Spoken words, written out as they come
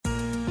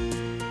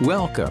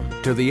Welcome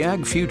to the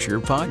Ag Future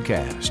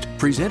Podcast,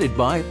 presented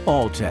by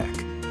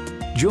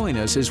Alltech. Join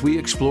us as we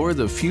explore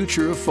the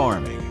future of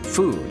farming,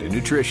 food, and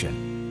nutrition.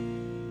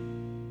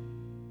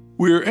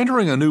 We're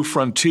entering a new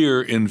frontier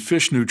in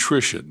fish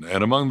nutrition,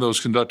 and among those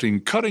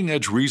conducting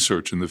cutting-edge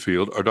research in the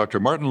field are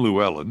Dr. Martin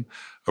Llewellyn,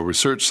 a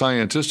research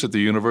scientist at the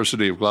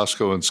University of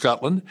Glasgow in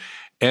Scotland,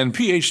 and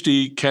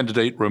PhD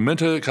candidate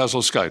Raminta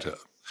Kazalskaita.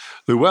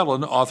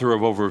 Llewellyn, author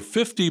of over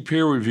 50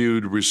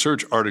 peer-reviewed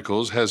research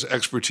articles, has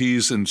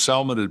expertise in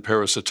salmonid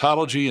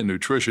parasitology and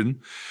nutrition.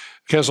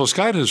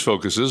 Kazalskaita's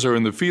focuses are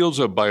in the fields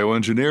of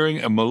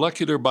bioengineering and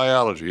molecular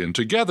biology, and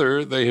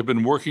together they have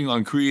been working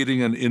on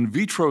creating an in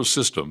vitro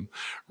system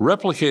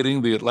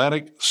replicating the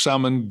Atlantic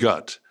salmon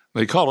gut.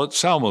 They call it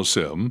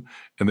SalmoSim,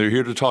 and they're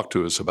here to talk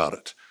to us about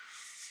it.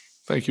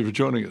 Thank you for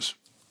joining us.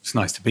 It's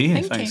nice to be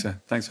here.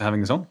 Thanks for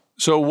having us on.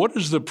 So what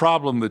is the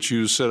problem that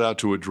you set out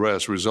to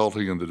address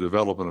resulting in the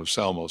development of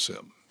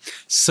SalmoSim?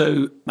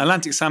 So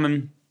Atlantic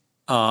salmon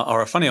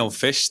are a funny old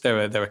fish. They're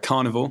a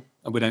carnivore,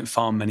 and we don't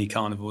farm many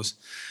carnivores.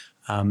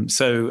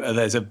 So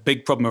there's a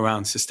big problem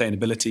around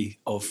sustainability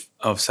of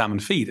salmon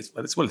feed, as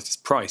well as its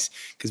price.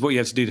 Because what you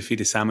have to do to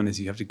feed a salmon is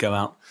you have to go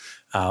out,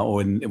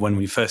 when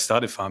we first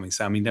started farming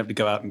salmon, you have to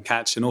go out and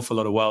catch an awful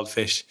lot of wild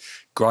fish,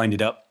 grind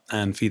it up,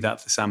 and feed that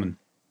to the salmon.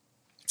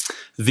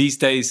 These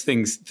days,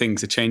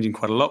 things are changing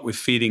quite a lot. We're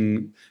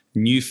feeding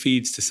new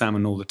feeds to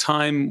salmon all the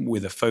time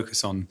with a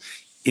focus on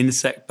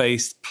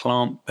insect-based,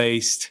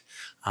 plant-based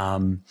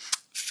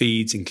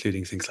feeds,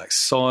 including things like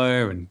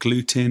soy and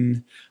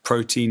gluten,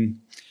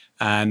 protein.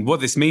 And what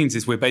this means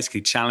is we're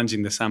basically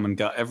challenging the salmon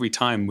gut every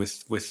time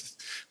with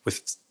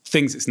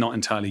things it's not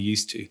entirely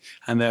used to.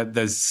 And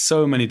there's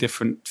so many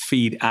different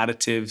feed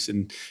additives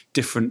and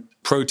different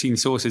protein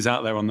sources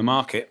out there on the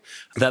market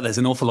that there's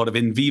an awful lot of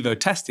in vivo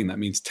testing. That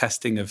means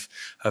testing of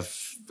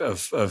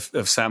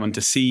salmon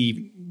to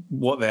see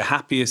what they're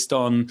happiest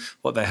on,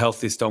 what they're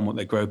healthiest on, what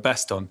they grow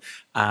best on.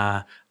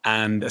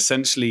 And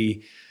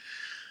essentially,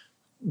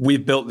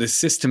 we've built this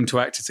system to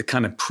act as a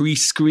kind of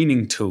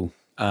pre-screening tool.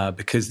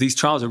 Because these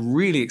trials are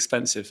really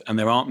expensive and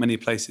there aren't many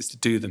places to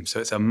do them. So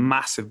it's a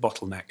massive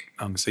bottleneck.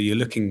 So you're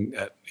looking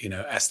at,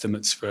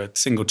 estimates for a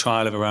single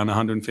trial of around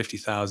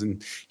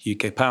 150,000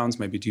 UK pounds,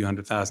 maybe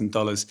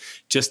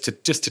 $200,000,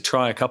 just to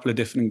try a couple of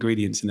different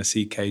ingredients in a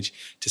seed cage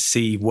to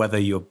see whether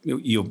your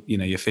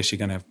fish are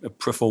going to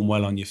perform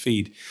well on your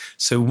feed.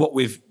 So what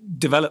we've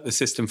developed the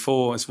system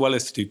for, as well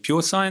as to do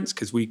pure science,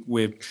 because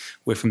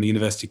we're from the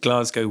University of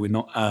Glasgow,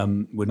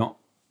 we're not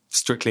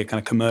strictly a kind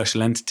of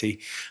commercial entity.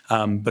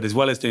 But as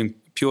well as doing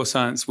pure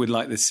science, we'd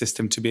like this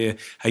system to be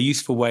a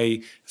useful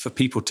way for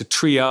people to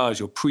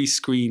triage or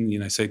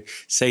pre-screen, so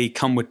say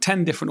come with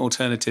 10 different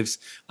alternatives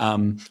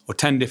or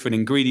 10 different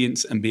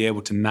ingredients and be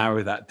able to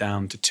narrow that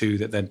down to 2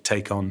 that then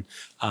take on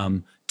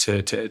to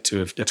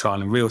a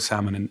trial in real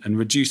salmon and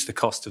reduce the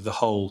cost of the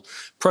whole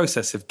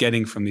process of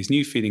getting from these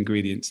new feed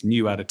ingredients,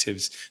 new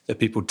additives that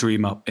people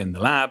dream up in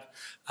the lab,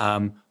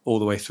 all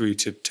the way through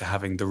to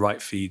having the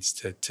right feeds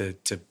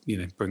to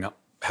bring up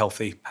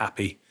healthy,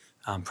 happy,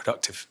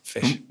 productive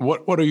fish.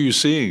 What are you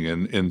seeing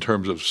in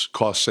terms of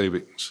cost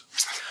savings?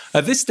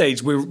 At this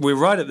stage, we're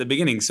right at the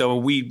beginning, so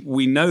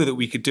we know that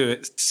we could do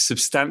it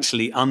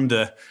substantially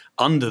under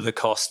the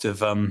cost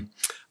of a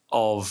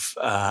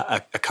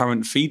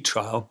current feed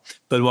trial,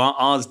 but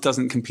ours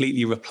doesn't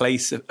completely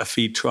replace a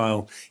feed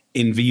trial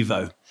in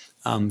vivo.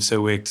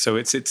 So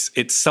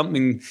it's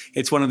something.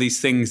 It's one of these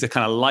things that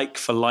kind of like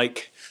for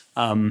like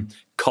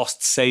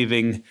cost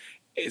saving.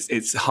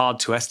 It's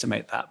hard to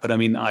estimate that, but I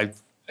mean, I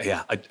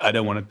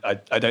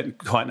don't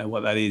quite know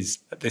what that is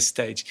at this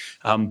stage.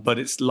 But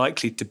it's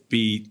likely to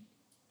be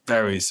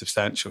very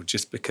substantial,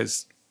 just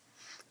because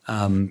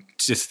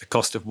just the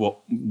cost of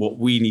what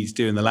we need to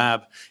do in the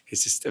lab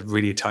is just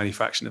a tiny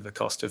fraction of the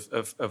cost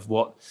of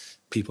what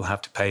people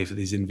have to pay for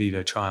these in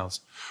vivo trials.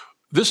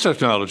 This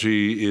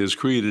technology is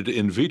created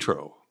in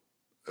vitro.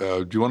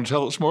 Do you want to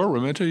tell us more?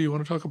 Raminta, you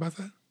want to talk about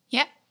that?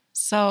 Yeah.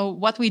 So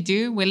what we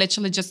do, we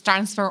literally just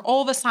transfer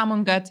all the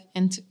salmon gut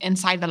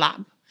inside the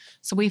lab.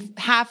 So we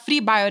have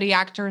 3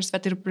 bioreactors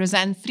that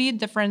represent 3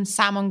 different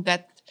salmon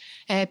gut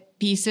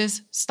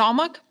pieces: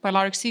 stomach,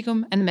 pyloric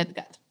cecum, and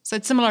midgut. So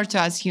it's similar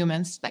to us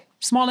humans, like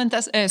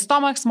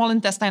stomach, small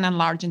intestine, and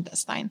large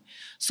intestine.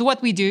 So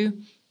what we do,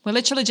 we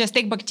literally just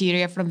take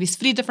bacteria from these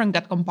 3 different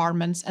gut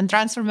compartments and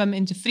transfer them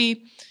into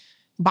 3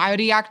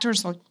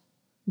 bioreactors or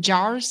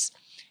jars.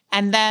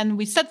 And then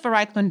we set the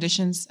right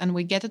conditions and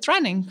we get it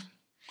running.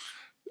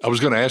 I was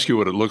going to ask you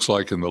what it looks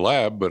like in the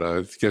lab, but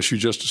I guess you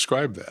just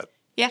described that.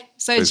 Yeah.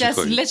 So it's just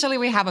literally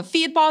we have a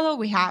feed bottle,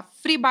 we have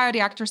 3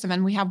 bioreactors, and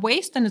then we have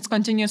waste, and it's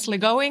continuously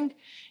going.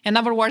 In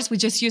other words, we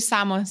just use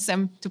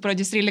SalmoSim to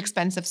produce really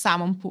expensive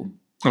salmon poo.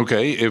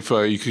 Okay. If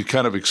you could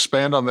kind of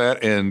expand on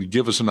that and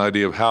give us an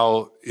idea of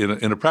how,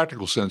 in a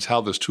practical sense,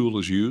 how this tool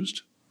is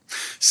used.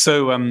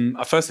 So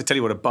first I'll tell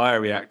you what a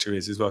bioreactor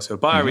is as well. So a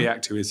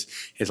bioreactor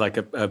is like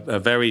a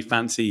very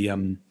fancy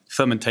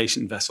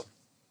fermentation vessel.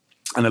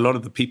 And a lot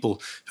of the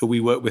people who we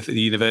work with at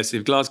the University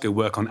of Glasgow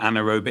work on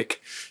anaerobic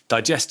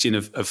digestion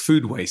of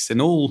food waste.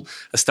 And all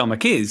a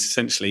stomach is,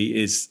 essentially,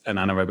 is an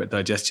anaerobic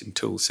digestion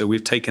tool. So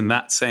we've taken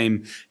that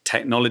same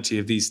technology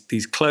of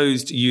these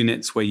closed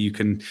units where you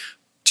can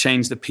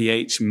change the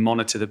pH,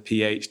 monitor the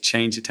pH,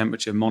 change the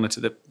temperature,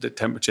 monitor the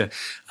temperature.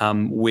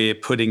 We're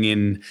putting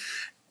in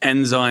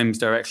enzymes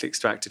directly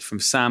extracted from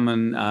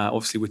salmon.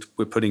 Obviously,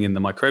 we're putting in the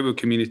microbial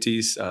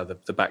communities,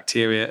 the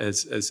bacteria,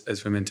 as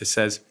Raminta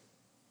says.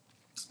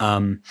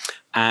 And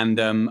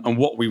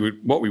what we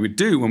would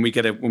do when we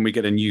get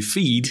a new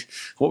feed,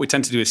 what we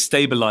tend to do is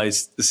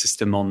stabilize the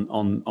system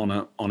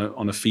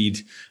on a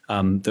feed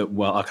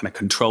our kind of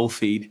control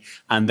feed,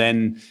 and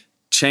then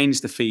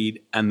change the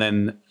feed, and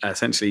then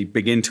essentially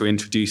begin to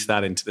introduce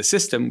that into the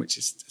system, which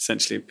is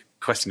essentially a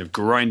question of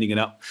grinding it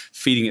up,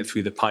 feeding it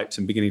through the pipes,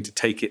 and beginning to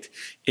take it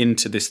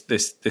into this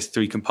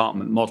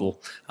 3-compartment model.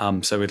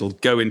 So it'll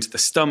go into the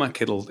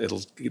stomach,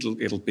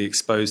 it'll be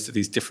exposed to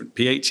these different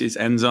pHs,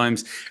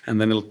 enzymes, and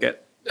then it'll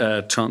get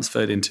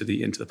transferred into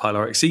the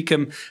pyloric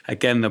cecum.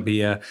 Again, there'll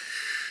be a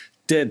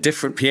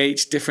different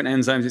pH, different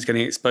enzymes it's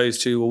getting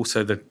exposed to,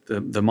 also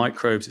the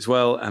microbes as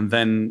well, and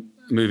then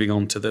moving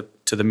on to the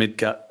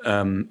midgut,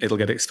 it'll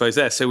get exposed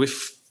there. So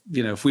if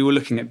we were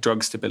looking at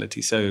drug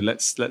stability, so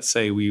let's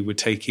say we were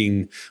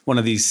taking one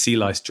of these sea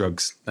lice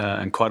drugs,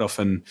 and quite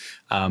often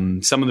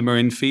some of them are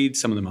in feed,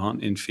 some of them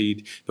aren't in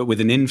feed. But with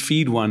an in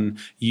feed one,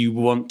 you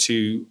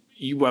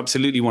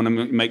absolutely want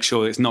to make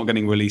sure it's not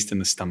getting released in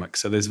the stomach.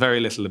 So there's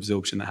very little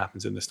absorption that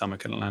happens in the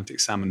stomach in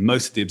Atlantic salmon.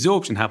 Most of the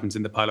absorption happens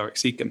in the pyloric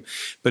cecum.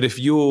 But if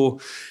your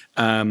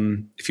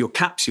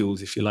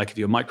capsules, if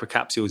your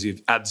microcapsules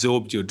you've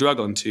adsorbed your drug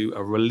onto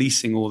are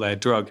releasing all their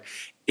drug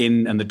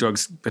and the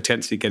drug's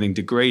potentially getting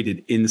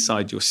degraded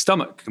inside your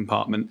stomach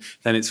compartment,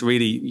 then it's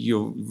really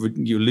you're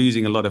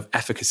losing a lot of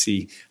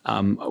efficacy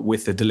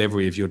with the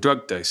delivery of your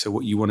drug dose. So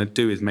what you want to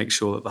do is make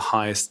sure that the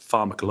highest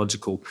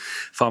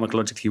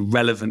pharmacologically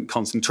relevant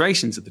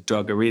concentrations of the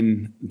drug are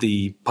in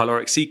the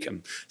pyloric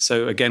cecum.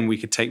 So again, we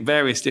could take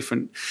various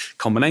different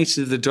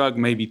combinations of the drug,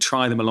 maybe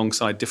try them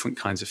alongside different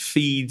kinds of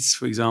feeds,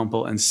 for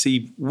example, and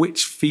see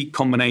which feed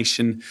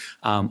combination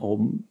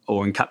or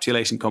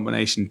encapsulation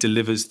combination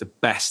delivers the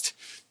best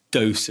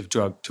dose of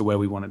drug to where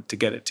we want it to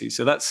get it to.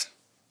 So that's,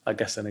 I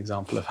guess, an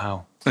example of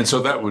how. And so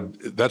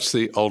that's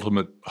the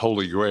ultimate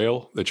holy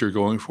grail that you're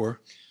going for?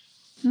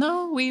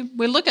 No, we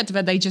look at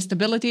the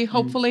digestibility,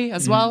 hopefully,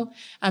 as well,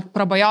 at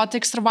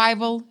probiotic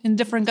survival in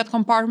different gut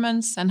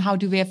compartments and how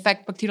do we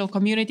affect bacterial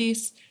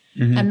communities.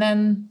 And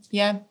then,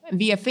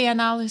 VFA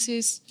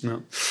analysis.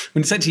 No.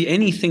 When essentially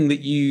anything that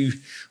you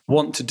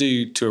want to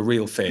do to a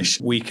real fish,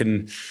 we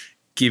can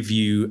give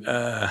you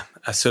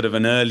a sort of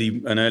an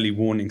early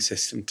warning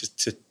system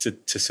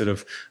to sort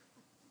of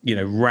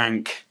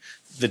rank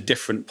the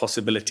different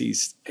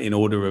possibilities in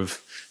order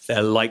of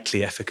their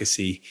likely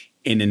efficacy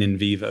in an in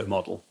vivo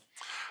model.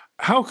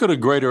 How could a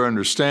greater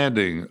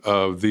understanding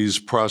of these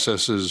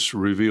processes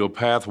reveal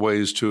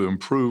pathways to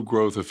improve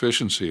growth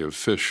efficiency of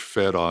fish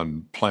fed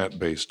on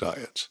plant-based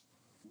diets?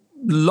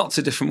 Lots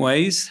of different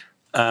ways.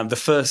 The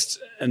first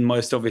and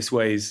most obvious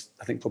way is,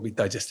 I think, probably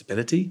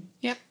digestibility.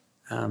 Yep.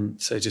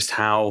 So just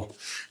how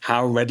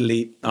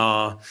readily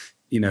are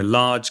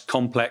large,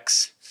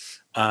 complex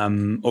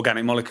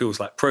organic molecules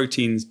like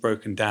proteins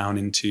broken down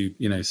into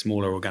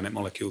smaller organic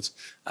molecules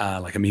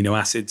like amino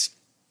acids,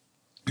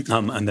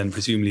 and then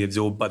presumably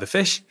absorbed by the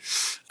fish.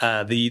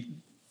 The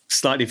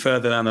slightly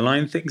further down the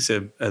line things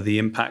are the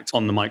impact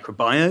on the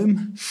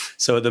microbiome.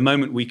 So at the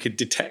moment we could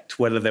detect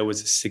whether there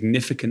was a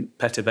significant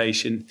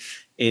perturbation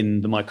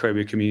in the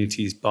microbial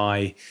communities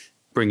by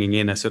bringing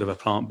in a sort of a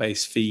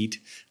plant-based feed.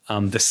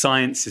 The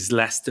science is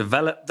less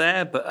developed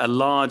there, but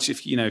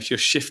if you're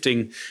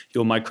shifting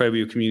your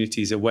microbial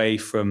communities away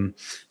from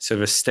sort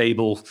of a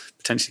stable,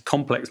 potentially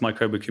complex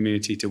microbial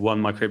community to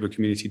one microbial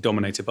community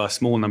dominated by a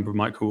small number of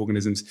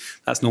microorganisms,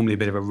 that's normally a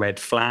bit of a red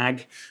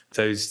flag.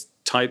 Those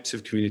types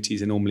of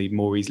communities are normally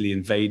more easily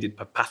invaded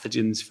by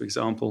pathogens, for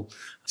example.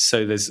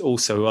 So there's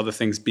also other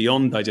things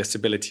beyond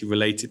digestibility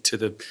related to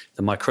the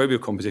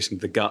microbial composition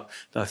of the gut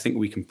that I think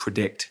we can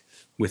predict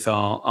with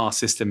our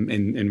system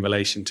in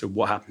relation to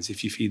what happens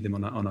if you feed them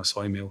on a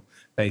soy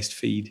meal-based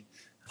feed.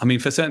 I mean,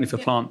 certainly for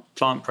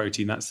plant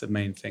protein, that's the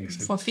main thing.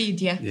 So, for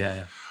feed, yeah.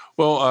 Yeah.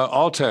 Well,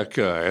 Alltech,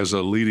 as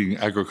a leading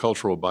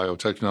agricultural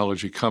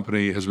biotechnology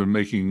company, has been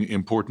making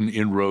important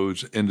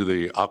inroads into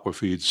the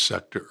aquafeed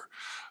sector.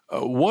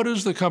 What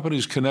is the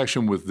company's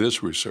connection with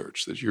this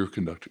research that you're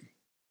conducting?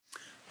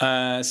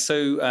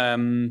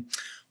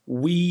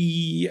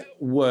 We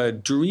were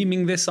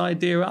dreaming this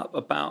idea up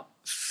about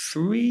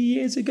 3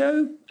 years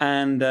ago,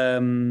 and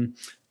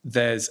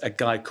there's a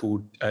guy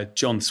called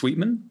John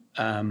Sweetman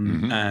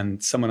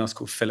and someone else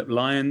called Philip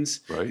Lyons.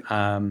 Right.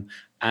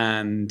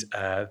 And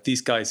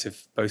these guys have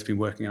both been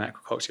working in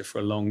aquaculture for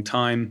a long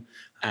time,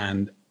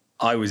 and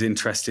I was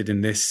interested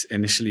in this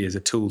initially as a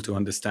tool to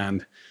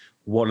understand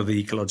what are the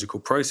ecological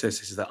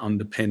processes that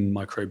underpin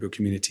microbial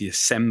community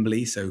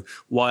assembly. So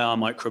why are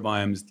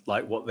microbiomes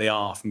like what they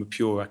are from a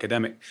pure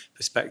academic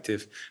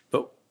perspective?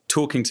 But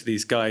talking to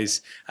these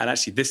guys, and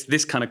actually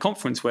this kind of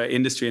conference where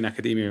industry and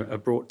academia are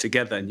brought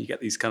together, and you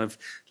get these kind of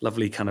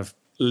lovely kind of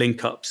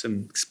link-ups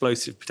and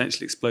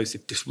potentially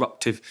explosive,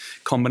 disruptive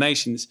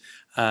combinations.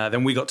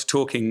 Then we got to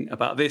talking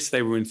about this.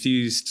 They were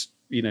enthused.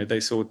 They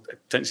saw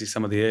potentially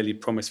some of the early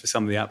promise for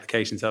some of the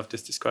applications I've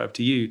just described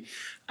to you.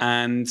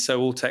 And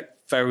so Alltech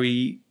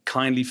very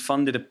kindly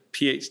funded a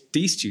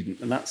PhD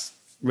student, and that's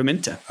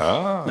Raminta.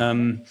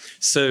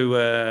 So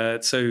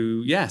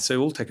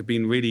Alltech have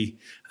been really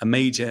a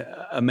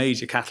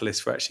major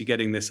catalyst for actually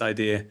getting this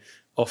idea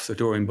off the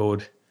drawing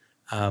board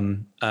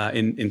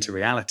into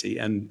reality.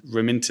 And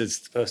Raminta's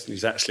the person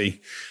who's actually,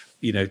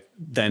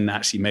 then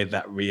actually made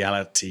that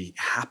reality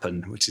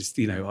happen, which is,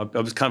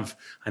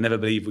 I never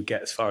believed we'd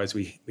get as far as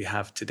we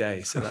have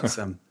today. So that's,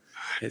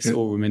 it's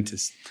all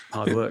Raminta's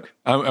hard work.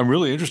 I'm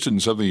really interested in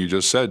something you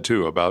just said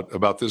too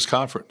about this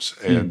conference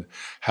and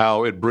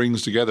how it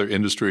brings together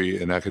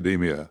industry and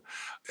academia.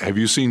 Have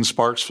you seen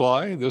sparks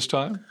fly this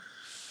time?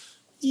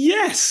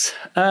 Yes,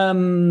 I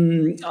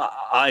mean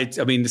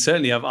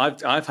certainly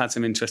I've had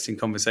some interesting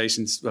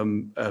conversations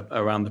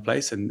around the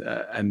place,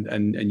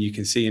 and you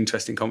can see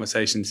interesting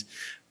conversations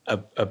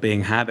are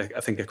being had, I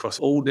think, across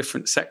all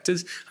different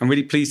sectors. I'm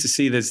really pleased to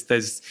see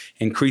there's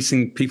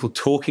increasing people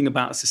talking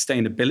about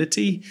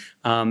sustainability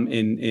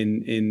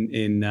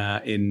in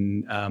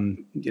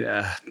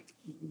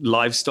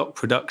livestock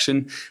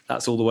production.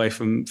 That's all the way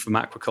from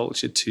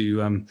aquaculture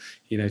to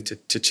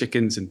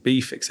chickens and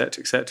beef, et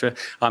cetera.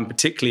 I'm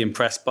particularly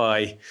impressed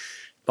by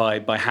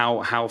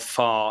how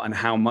far and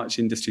how much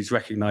industry is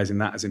recognizing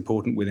that as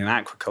important within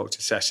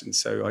aquaculture sessions.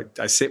 So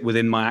I sit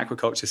within my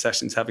aquaculture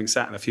sessions, having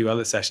sat in a few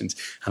other sessions,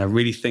 and I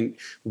really think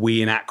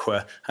we in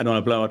Aqua, I don't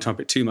want to blow our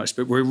trumpet too much,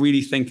 but we're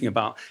really thinking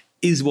about,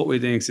 is what we're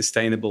doing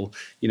sustainable?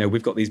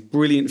 We've got these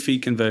brilliant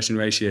feed conversion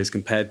ratios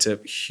compared to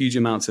huge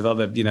amounts of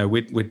other,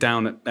 we're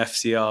down at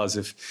FCRs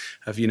of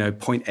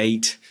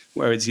 0.8,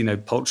 whereas,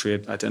 poultry,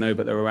 I don't know,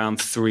 but they're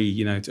around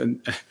 3,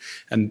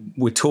 and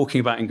we're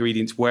talking about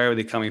ingredients. Where are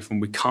they coming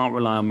from? We can't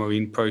rely on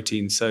marine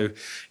protein. So,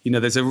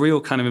 there's a real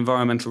kind of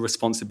environmental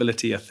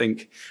responsibility, I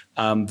think,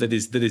 that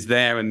is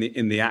there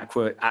in the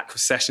aqua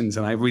sessions.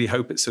 And I really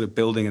hope it's sort of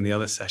building in the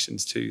other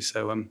sessions too.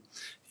 So,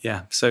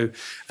 I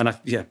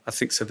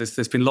think so.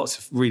 There's been lots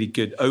of really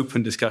good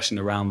open discussion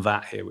around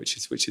that here, which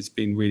has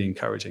been really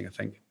encouraging, I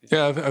think.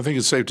 Yeah, I think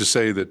it's safe to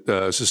say that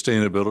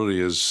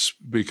sustainability has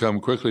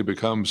quickly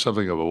become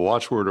something of a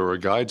watchword or a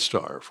guide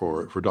star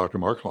for Dr.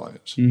 Mark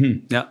Lyons.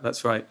 Mm-hmm. Yeah,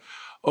 that's right.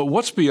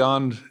 What's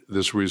beyond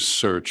this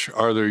research?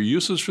 Are there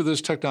uses for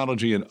this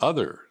technology in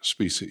other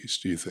species,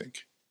 do you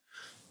think?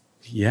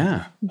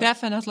 Yeah.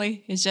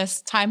 Definitely. It's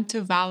just time to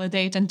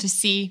validate and to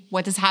see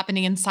what is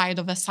happening inside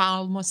of a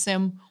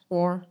salmosim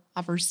or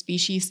other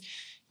species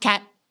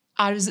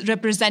are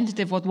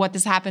representative of what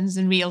happens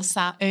in real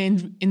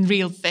in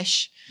real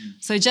fish.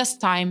 So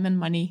just time and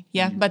money.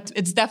 Yeah, but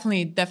it's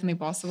definitely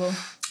possible.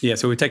 Yeah,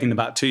 so we're taking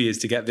about 2 years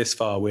to get this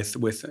far with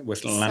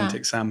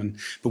Atlantic salmon,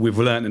 but we've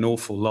learned an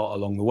awful lot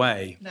along the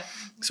way.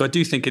 So I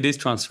do think it is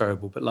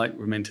transferable, but like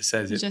Raminta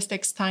says, it just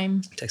takes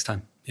time. It takes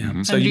time. Yeah.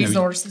 Mm-hmm. So, and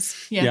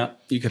resources. Yeah,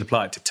 you could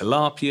apply it to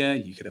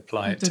tilapia. You could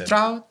apply it to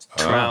trout.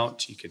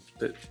 Trout. You could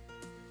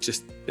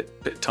just bit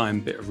of time,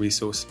 bit of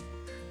resource,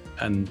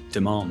 and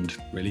demand,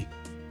 really.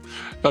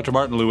 Dr.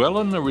 Martin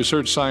Llewellyn, a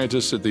research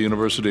scientist at the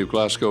University of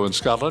Glasgow in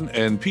Scotland,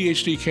 and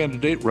PhD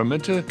candidate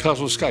Raminta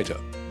Kozlowskaite.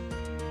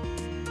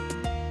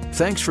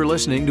 Thanks for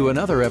listening to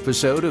another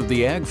episode of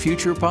the Ag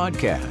Future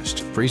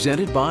Podcast,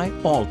 presented by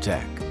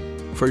Alltech.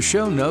 For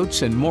show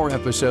notes and more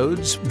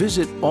episodes,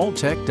 visit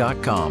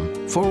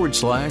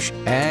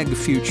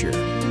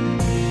alltech.com/agfuture.